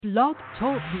Blog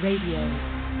Talk Radio.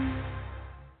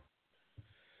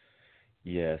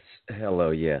 Yes, hello,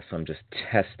 yes. I'm just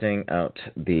testing out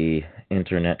the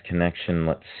internet connection.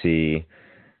 Let's see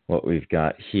what we've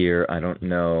got here. I don't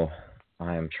know.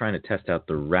 I'm trying to test out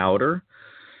the router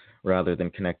rather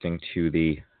than connecting to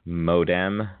the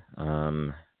modem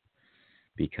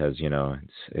because,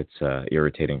 it's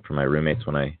irritating for my roommates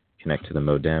when I connect to the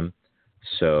modem.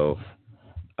 So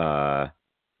I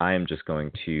am just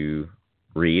going to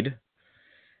read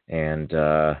and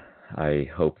I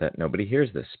hope that nobody hears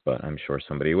this, but I'm sure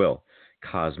somebody will.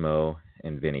 Cosmo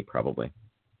and Vinny, probably.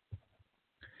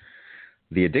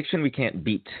 The Addiction We Can't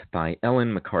Beat by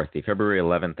Ellen McCarthy, February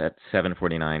 11th at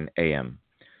 7:49 a.m.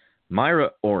 Myra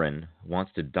Oren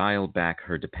wants to dial back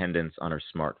her dependence on her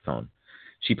smartphone.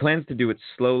 She plans to do it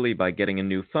slowly by getting a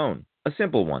new phone, a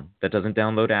simple one that doesn't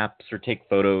download apps or take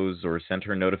photos or send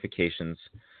her notifications.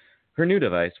 Her new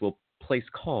device will place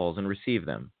calls and receive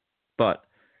them. But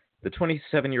the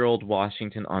 27-year-old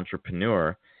Washington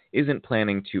entrepreneur isn't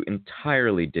planning to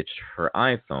entirely ditch her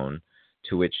iPhone,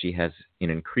 to which she has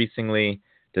an increasingly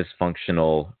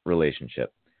dysfunctional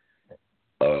relationship.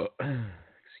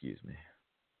 Excuse me.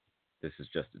 This is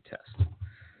just a test.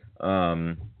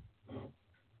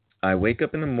 I wake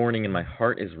up in the morning and my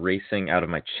heart is racing out of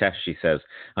my chest, she says.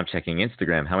 I'm checking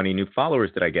Instagram. How many new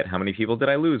followers did I get? How many people did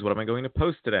I lose? What am I going to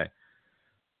post today?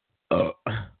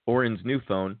 Oren's new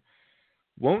phone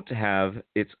won't have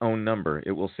its own number.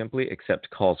 It will simply accept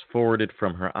calls forwarded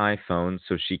from her iPhone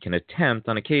so she can attempt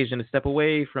on occasion to step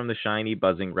away from the shiny,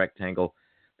 buzzing rectangle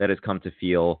that has come to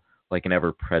feel like an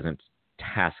ever-present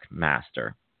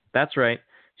taskmaster. That's right.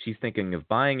 She's thinking of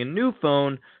buying a new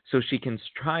phone so she can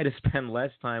try to spend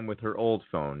less time with her old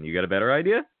phone. You got a better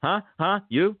idea? Huh?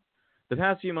 You? The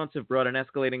past few months have brought an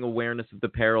escalating awareness of the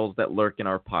perils that lurk in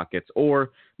our pockets,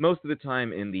 or most of the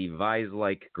time in the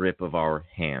vise-like grip of our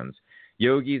hands.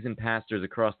 Yogis and pastors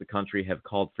across the country have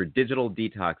called for digital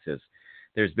detoxes.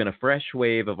 There's been a fresh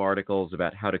wave of articles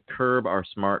about how to curb our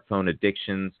smartphone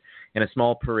addictions, and a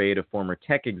small parade of former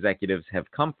tech executives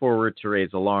have come forward to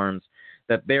raise alarms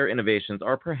that their innovations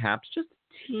are perhaps just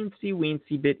a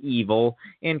teensy-weensy bit evil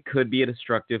and could be a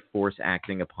destructive force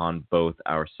acting upon both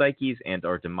our psyches and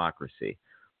our democracy.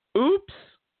 Oops!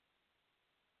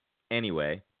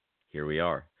 Anyway, here we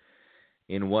are.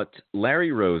 In what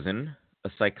Larry Rosen,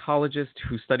 a psychologist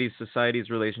who studies society's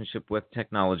relationship with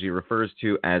technology, refers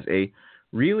to as a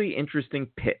really interesting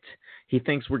pit. He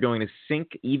thinks we're going to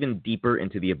sink even deeper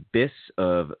into the abyss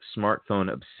of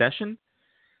smartphone obsession,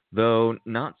 though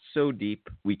not so deep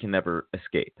we can never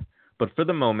escape. But for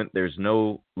the moment, there's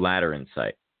no ladder in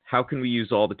sight. How can we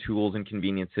use all the tools and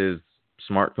conveniences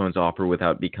smartphones offer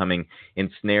without becoming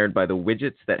ensnared by the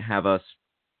widgets that have us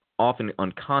often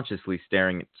unconsciously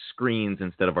staring at screens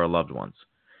instead of our loved ones?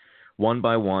 One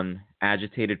by one,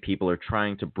 agitated people are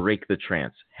trying to break the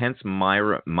trance. Hence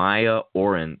Maya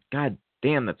Oren, God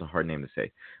damn, that's a hard name to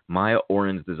say, Maya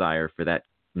Oren's desire for that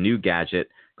new gadget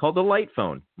called the Light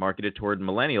Phone, marketed toward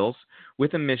millennials,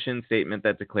 with a mission statement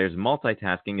that declares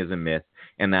multitasking is a myth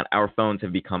and that our phones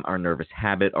have become our nervous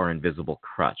habit, our invisible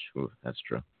crutch. Ooh, that's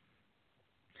true.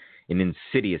 An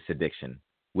insidious addiction.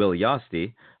 Will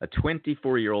Yosti, a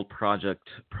 24-year-old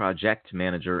project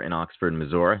manager in Oxford,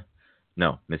 Missouri,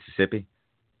 Mississippi,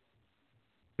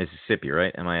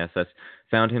 right? MISS,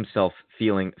 found himself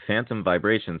feeling phantom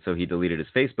vibrations, so he deleted his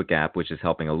Facebook app, which is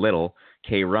helping a little.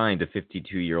 Kay Rind, a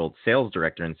 52-year-old sales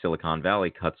director in Silicon Valley,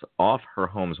 cuts off her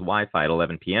home's Wi-Fi at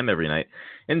 11 p.m. every night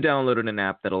and downloaded an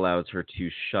app that allows her to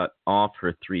shut off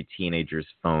her three teenagers'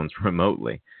 phones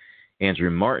remotely.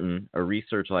 Andrew Martin, a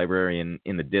research librarian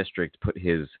in the district, put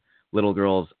his little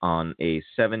girls on a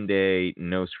 7-day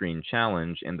no-screen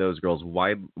challenge, and those girls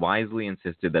wisely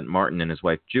insisted that Martin and his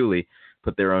wife Julie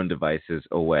put their own devices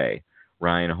away.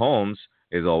 Ryan Holmes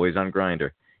is always on Grindr.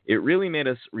 It really made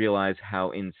us realize how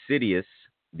insidious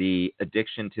the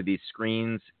addiction to these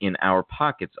screens in our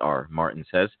pockets are, Martin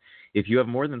says. If you have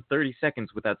more than 30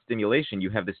 seconds without stimulation, you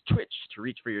have this twitch to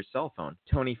reach for your cell phone.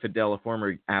 Tony Fadell, a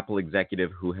former Apple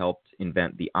executive who helped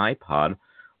invent the iPod,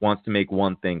 wants to make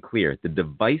one thing clear. The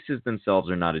devices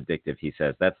themselves are not addictive, he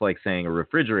says. That's like saying a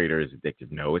refrigerator is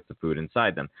addictive. No, it's the food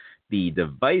inside them. The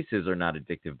devices are not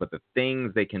addictive, but the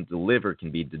things they can deliver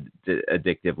can be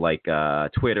addictive, like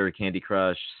Twitter, Candy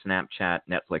Crush, Snapchat,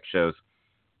 Netflix shows.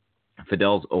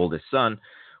 Fidel's oldest son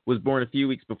was born a few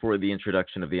weeks before the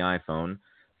introduction of the iPhone.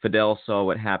 Fidel saw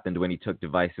what happened when he took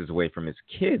devices away from his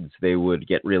kids. They would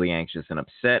get really anxious and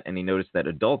upset, and he noticed that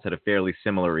adults had a fairly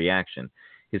similar reaction.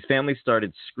 His family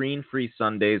started screen-free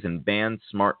Sundays and banned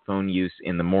smartphone use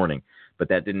in the morning. But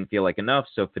that didn't feel like enough,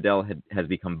 so Fidel has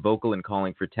become vocal in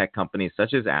calling for tech companies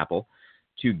such as Apple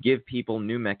to give people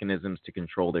new mechanisms to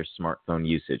control their smartphone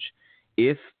usage.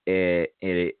 If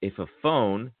a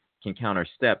phone can count our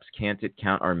steps, can't it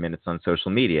count our minutes on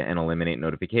social media and eliminate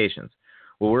notifications?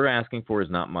 What we're asking for is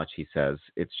not much, he says.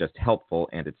 It's just helpful,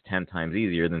 and it's 10 times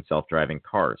easier than self-driving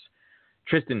cars.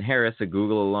 Tristan Harris, a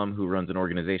Google alum who runs an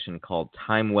organization called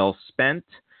Time Well Spent,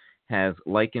 has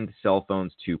likened cell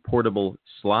phones to portable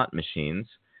slot machines.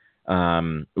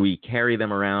 We carry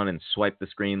them around and swipe the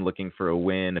screen looking for a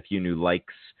win, a few new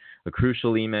likes, a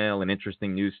crucial email, an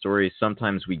interesting news story.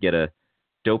 Sometimes we get a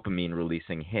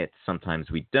dopamine-releasing hit.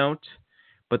 Sometimes we don't.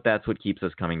 But that's what keeps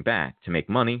us coming back. To make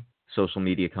money, social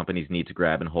media companies need to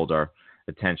grab and hold our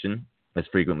attention as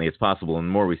frequently as possible. And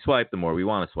the more we swipe, the more we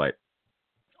want to swipe.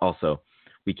 Also,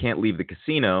 we can't leave the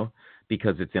casino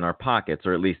because it's in our pockets,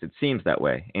 or at least it seems that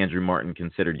way. Andrew Martin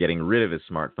considered getting rid of his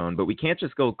smartphone, but we can't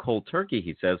just go cold turkey,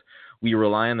 he says. We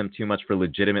rely on them too much for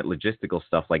legitimate logistical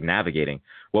stuff like navigating.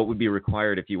 What would be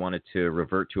required if you wanted to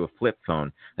revert to a flip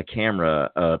phone, a camera,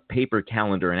 a paper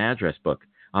calendar, an address book?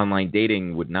 Online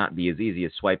dating would not be as easy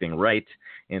as swiping right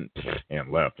and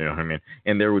left, you know what I mean?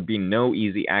 And there would be no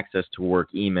easy access to work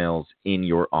emails in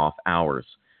your off hours.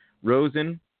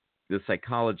 Rosen, the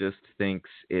psychologist, thinks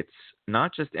it's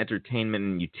not just entertainment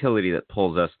and utility that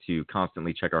pulls us to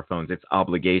constantly check our phones, it's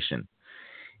obligation.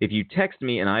 If you text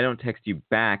me and I don't text you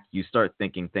back, you start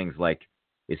thinking things like,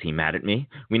 is he mad at me?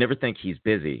 We never think he's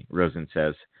busy, Rosen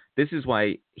says. This is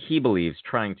why he believes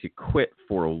trying to quit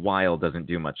for a while doesn't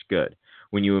do much good.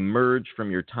 When you emerge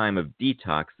from your time of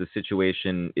detox, the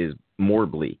situation is more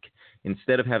bleak.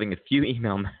 Instead of having a few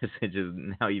email messages,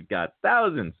 now you've got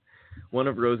thousands. One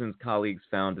of Rosen's colleagues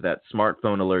found that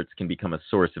smartphone alerts can become a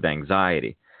source of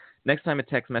anxiety. Next time a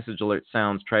text message alert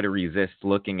sounds, try to resist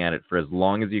looking at it for as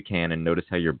long as you can and notice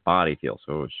how your body feels.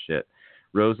 Oh, shit.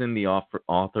 Rosen, the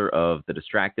author of The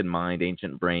Distracted Mind,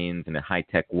 Ancient Brains in a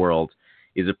High-Tech World,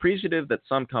 is appreciative that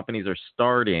some companies are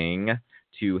starting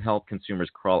to help consumers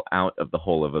crawl out of the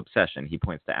hole of obsession. He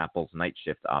points to Apple's night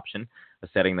shift option, a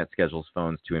setting that schedules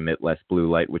phones to emit less blue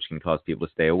light, which can cause people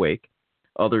to stay awake.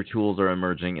 Other tools are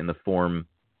emerging in the form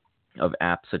of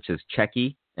apps such as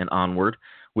Checky and Onward,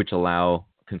 which allow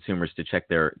consumers to track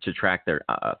their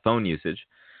phone usage.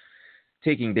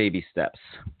 Taking baby steps.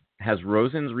 Has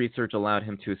Rosen's research allowed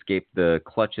him to escape the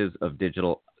clutches of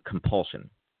digital compulsion?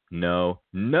 No,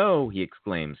 he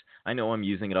exclaims. I know I'm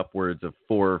using it upwards of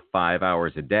 4 or 5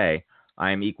 hours a day.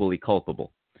 I am equally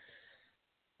culpable.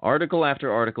 Article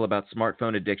after article about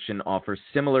smartphone addiction offers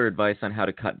similar advice on how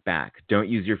to cut back. Don't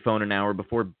use your phone an hour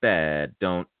before bed.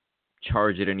 Don't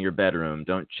charge it in your bedroom.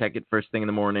 Don't check it first thing in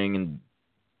the morning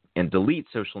and delete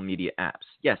social media apps.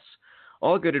 Yes,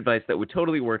 all good advice that would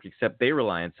totally work, except they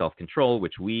rely on self-control,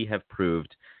 which we have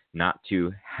proved not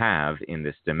to have in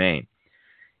this domain.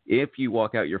 If you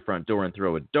walk out your front door and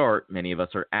throw a dart, many of us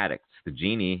are addicts. The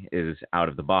genie is out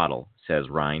of the bottle, says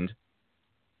Rind,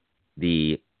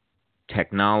 the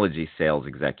technology sales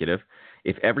executive.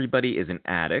 If everybody is an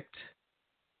addict,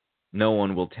 no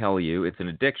one will tell you it's an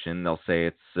addiction. They'll say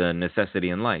it's a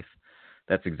necessity in life.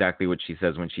 That's exactly what she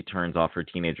says when she turns off her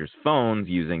teenagers' phones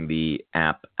using the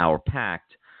app Our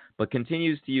Pact, but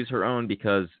continues to use her own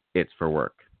because it's for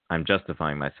work. I'm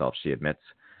justifying myself, she admits.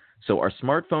 So are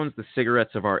smartphones the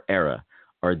cigarettes of our era?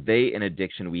 Are they an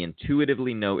addiction we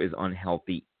intuitively know is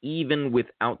unhealthy, even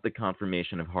without the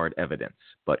confirmation of hard evidence,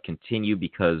 but continue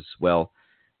because, well,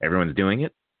 everyone's doing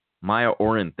it? Maya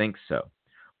Oren thinks so.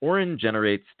 Oren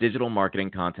generates digital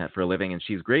marketing content for a living, and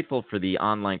she's grateful for the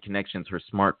online connections her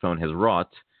smartphone has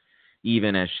wrought,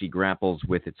 even as she grapples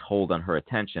with its hold on her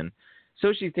attention.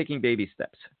 So she's taking baby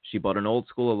steps. She bought an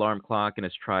old-school alarm clock and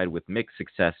has tried with mixed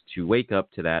success to wake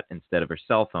up to that instead of her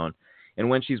cell phone. And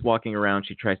when she's walking around,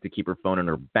 she tries to keep her phone in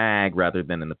her bag rather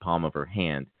than in the palm of her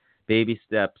hand. Baby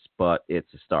steps, but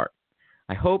it's a start.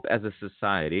 I hope as a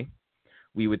society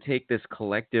we would take this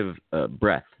collective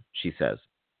breath, she says.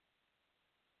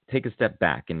 Take a step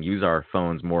back and use our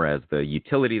phones more as the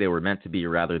utility they were meant to be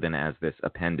rather than as this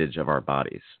appendage of our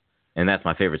bodies. And that's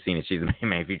my favorite scene. She's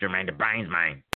my future mind, the brain's mine.